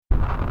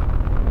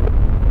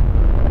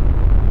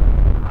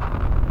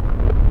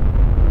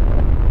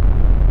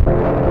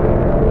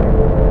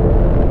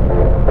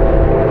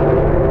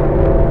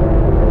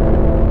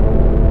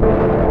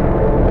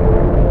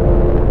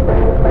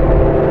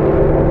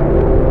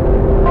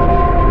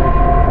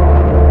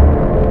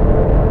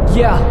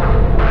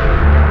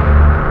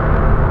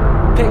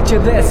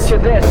Picture this.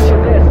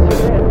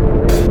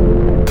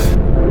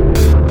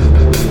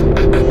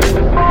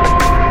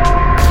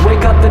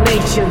 Wake up the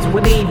nations,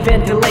 we need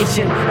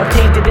ventilation of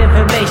tainted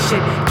information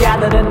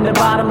gathered in the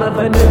bottom of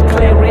a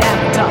nuclear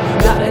reactor.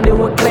 Nothing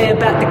new or clear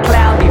about the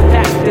cloudy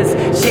factors,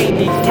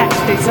 shady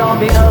tactics,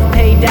 army of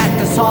paid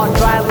actors, hard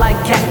dry like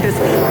cactus.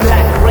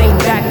 Black rain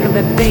back in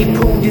the day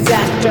proved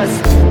disastrous.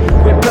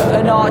 We're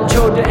putting our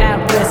children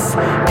at risk.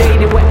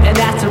 Dating with an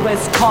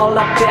asterisk, call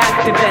up the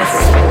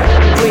activists.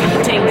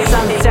 Greetings,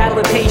 sun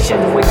salutation,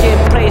 we give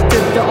praise to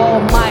the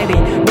Almighty.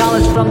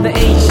 Knowledge from the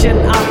ancient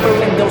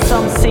offering, though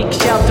some seek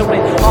shelter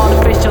in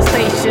artificial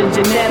stations,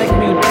 genetic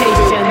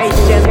mutations.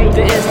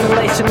 The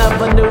installation of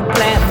a new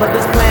plant, but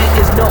this plant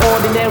is no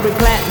ordinary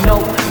plant. No,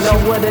 she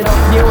wouldn't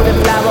yield a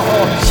flower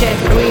or shed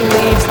green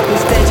leaves.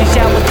 Instead, she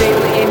showers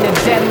daily in a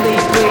deadly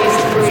breeze.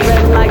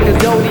 Spread like the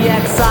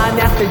zodiac sign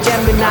after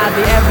Gemini.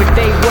 The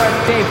everyday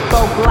workday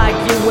folk like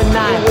you and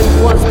I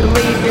once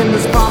believed in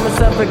this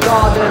promise of a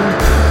garden.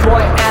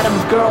 Boy Adam,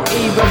 girl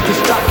Eve of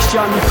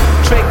destruction.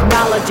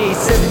 Technology,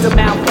 system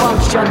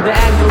malfunction. The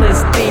angle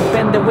is deep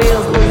and the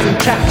wheels losing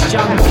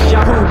traction.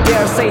 Who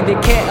dare say they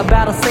care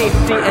about our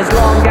safety as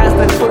long as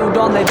the food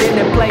on their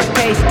dinner plate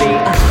tasty?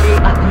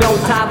 No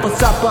time for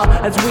supper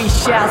as we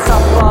shall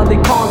suffer the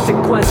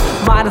consequence.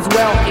 Might as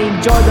well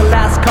enjoy the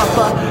last cup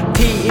of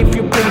tea if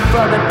you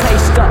prefer the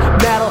taste of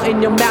metal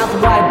in your mouth.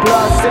 White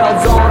blood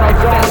cells on our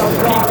glass.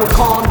 People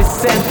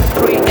condescend,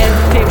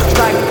 preemptive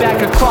strike back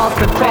across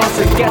the fence.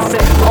 I guess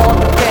it all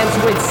depends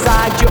which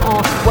side you're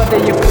on, whether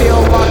you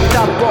feel locked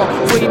up or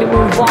free to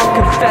move on.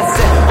 Confess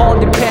it all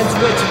depends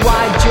which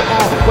ride you're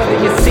on, whether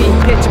you see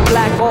pitch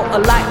black or a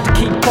light to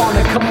keep on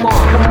it. Come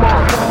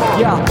on,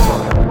 yeah.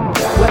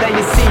 Whether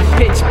you see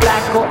pitch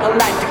black or a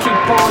light to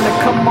keep on it.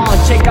 Come on,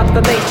 shake up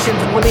the nations.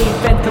 We need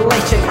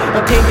ventilation,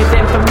 obtained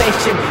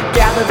information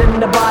gathered in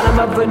the bottom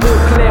of a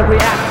nuclear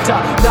reactor.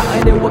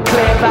 Nothing new or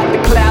clear about the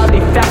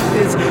cloudy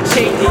factors,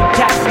 shady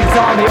taxis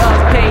on the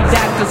earth, paid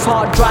actors,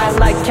 hard dry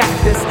like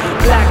cactus.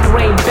 Black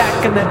rain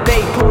back in the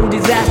day proved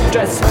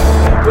disastrous.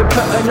 We're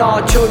putting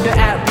our children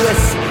at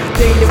risk.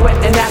 Daily with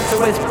an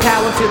asterisk,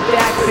 power to the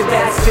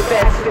activists.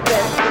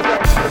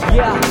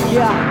 Yeah,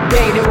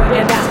 daily with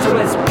an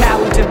asterisk,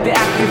 power to the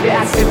activists.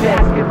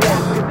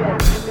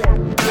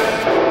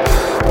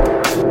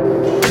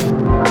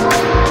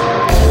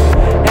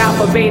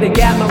 Alpha, beta,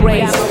 gamma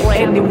rays,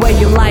 any way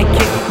you like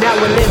it. Now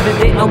we're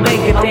living it,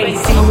 Omega Day.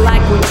 Seem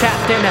like we're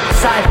trapped in a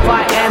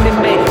sci-fi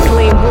anime.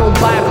 Clean room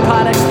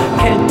byproducts,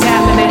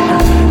 contaminant.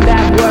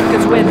 Lab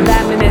workers with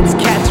laminates,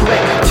 catch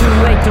wreck. Too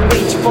late to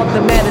reach for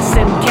the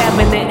medicine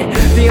cabinet.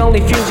 The only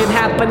fusion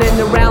happening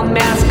around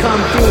mass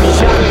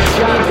confusion.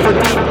 Need for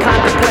deep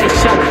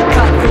contemplation.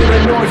 Cut through the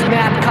noise,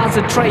 mad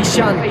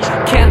concentration.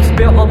 Camps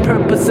built on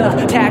purpose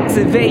of tax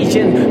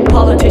evasion.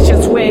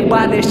 Politicians swayed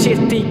by their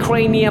shifty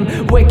cranium.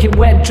 Wicked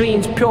wet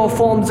dreams, pure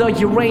forms of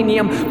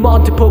uranium.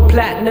 Multiple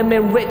platinum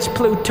enriched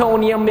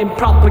plutonium in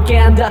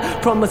propaganda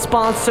from a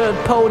sponsored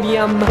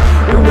podium.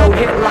 Uno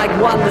hit like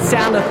one, the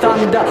sound of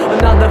thunder.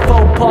 Another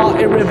faux pas,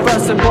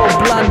 irreversible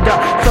blunder.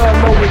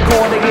 Thermal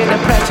recording in a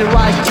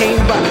pressurized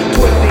chamber.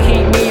 Twist the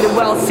heat meter,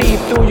 well see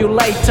through you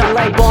later.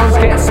 Bombs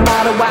get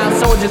smarter while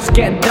soldiers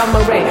get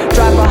dumber.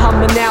 Driver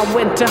humming now,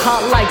 winter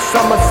hot like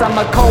summer.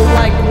 Summer cold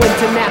like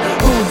winter now.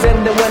 Who's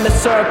in the winner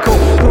circle?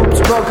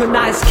 Hoops broken,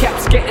 ice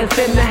caps getting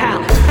thinner. How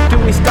do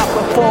we stop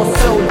a force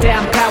so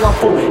damn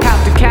powerful?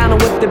 Have to counter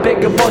with the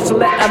bigger voice, so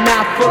let a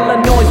mouth full of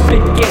noise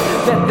begin.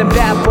 Let the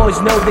bad boys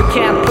know they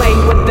can't play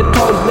with the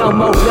toys no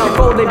more.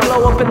 Before they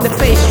blow up in the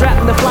face,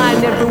 strapping the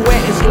flying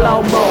everywhere in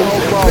slow-mo.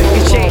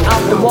 Ricochet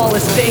off the wall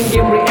is staying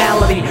in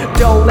reality.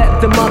 Don't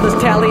let the mothers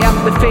tally up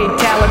the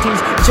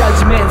fatalities.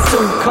 Judgment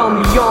soon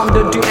come beyond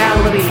the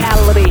duality.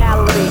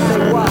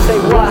 Say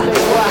what?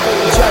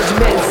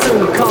 Judgment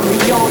soon come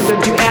beyond the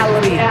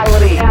duality.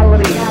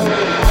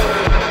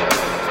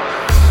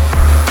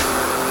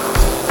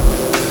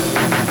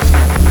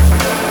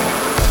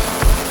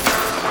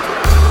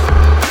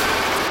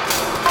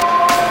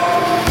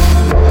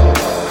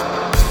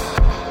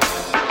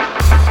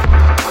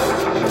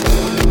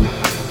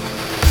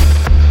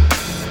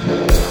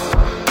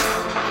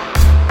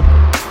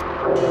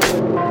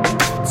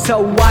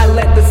 So why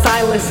let the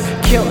silence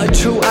kill a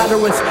true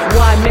utterance?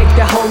 Why make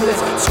the homeless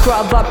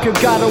scrub up your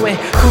guttering?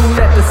 Who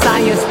let the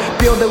science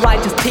build the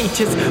righteous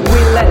teachers? We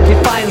let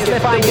defiance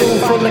lift the room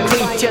full of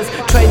creatures.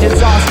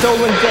 Treasures are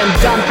stolen then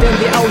dumped in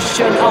the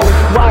ocean. Oh,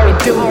 why we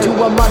do to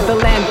a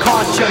motherland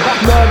caution?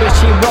 Murder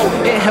she wrote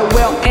in her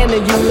will and a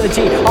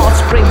eulogy.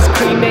 Offsprings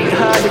cremate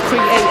her to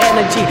create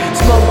energy.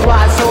 Smoke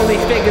rise, holy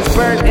figures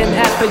burn in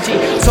effigy.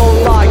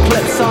 Solar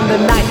eclipse on the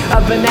night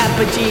of an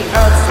apogee.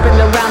 Earth spin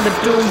around the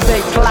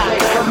doomsday clock.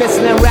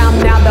 Messing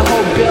around now, the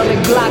whole building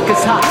block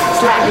is hot.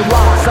 Slagging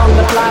rocks on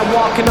the fly,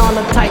 walking on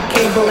a tight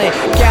cabling.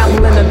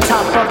 Gambling on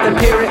top of the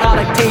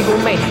periodic table.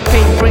 Mate,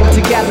 fate bring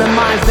together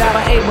minds that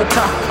are able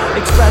to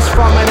express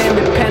from an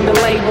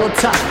independent label.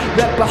 To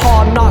rep a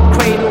hard knock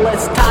cradle,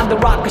 it's time to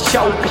rock a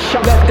show.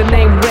 Let the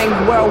name ring,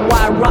 world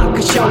worldwide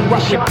rocket show.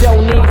 What we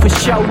don't need for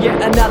show,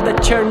 yet another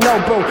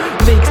Chernobyl.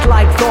 Leaks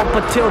like thought,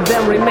 but till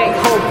then remain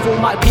hopeful.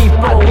 My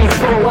people,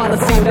 we wanna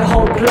see the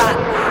whole plot.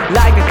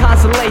 Like a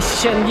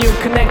constellation, you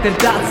connect the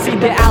dots. See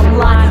the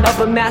outline of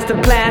a master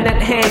plan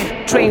at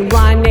hand. Train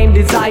line named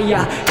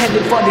Desire,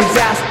 headed for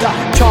disaster.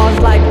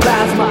 Charged like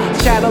plasma,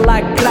 shatter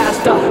like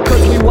plaster.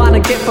 Cause we wanna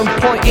get from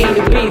point A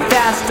to B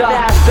faster.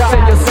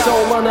 Set your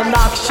soul on an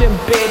auction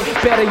bid.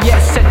 Better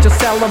yet, set your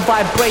cell on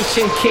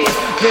vibration, kid.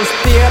 This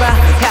theater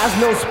has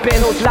no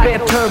spin, like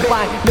a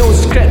turbine. No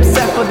script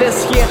set for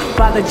this year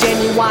by the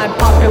genuine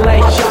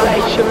population.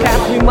 The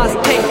path we must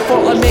take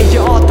for a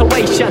major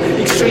alteration.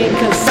 Extreme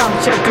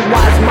consumption to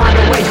wise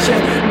moderation.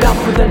 Enough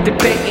with the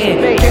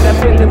debating. Get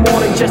up in the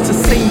morning just to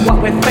see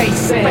what we're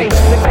facing.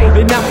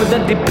 Enough with the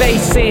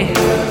debating.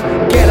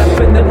 Get up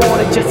in the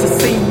morning just to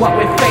see what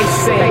we're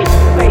facing.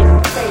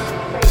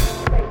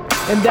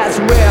 And that's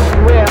real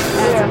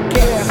as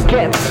it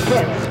gets.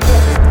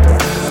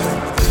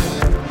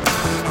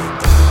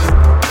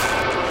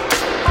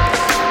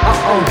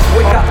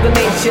 Wake up the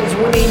nations,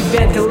 we need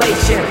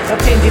ventilation.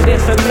 Obtained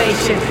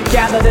information,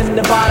 gathered in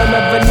the bottom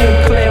of a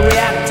nuclear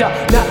reactor.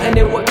 Nothing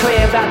new or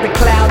clear about the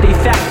cloudy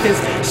factors.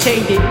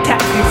 Shady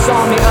tactics,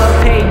 army of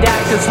paid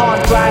actors.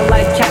 Hard dry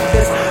like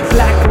cactus.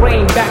 Black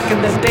rain back in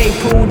the day,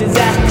 pool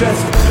disastrous.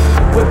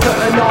 We're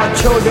putting our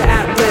children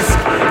at risk.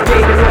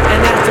 Data with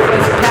an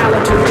asterisk, power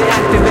to the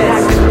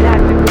activists.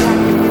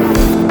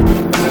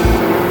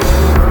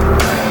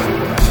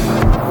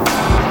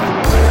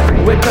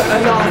 We're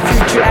putting our future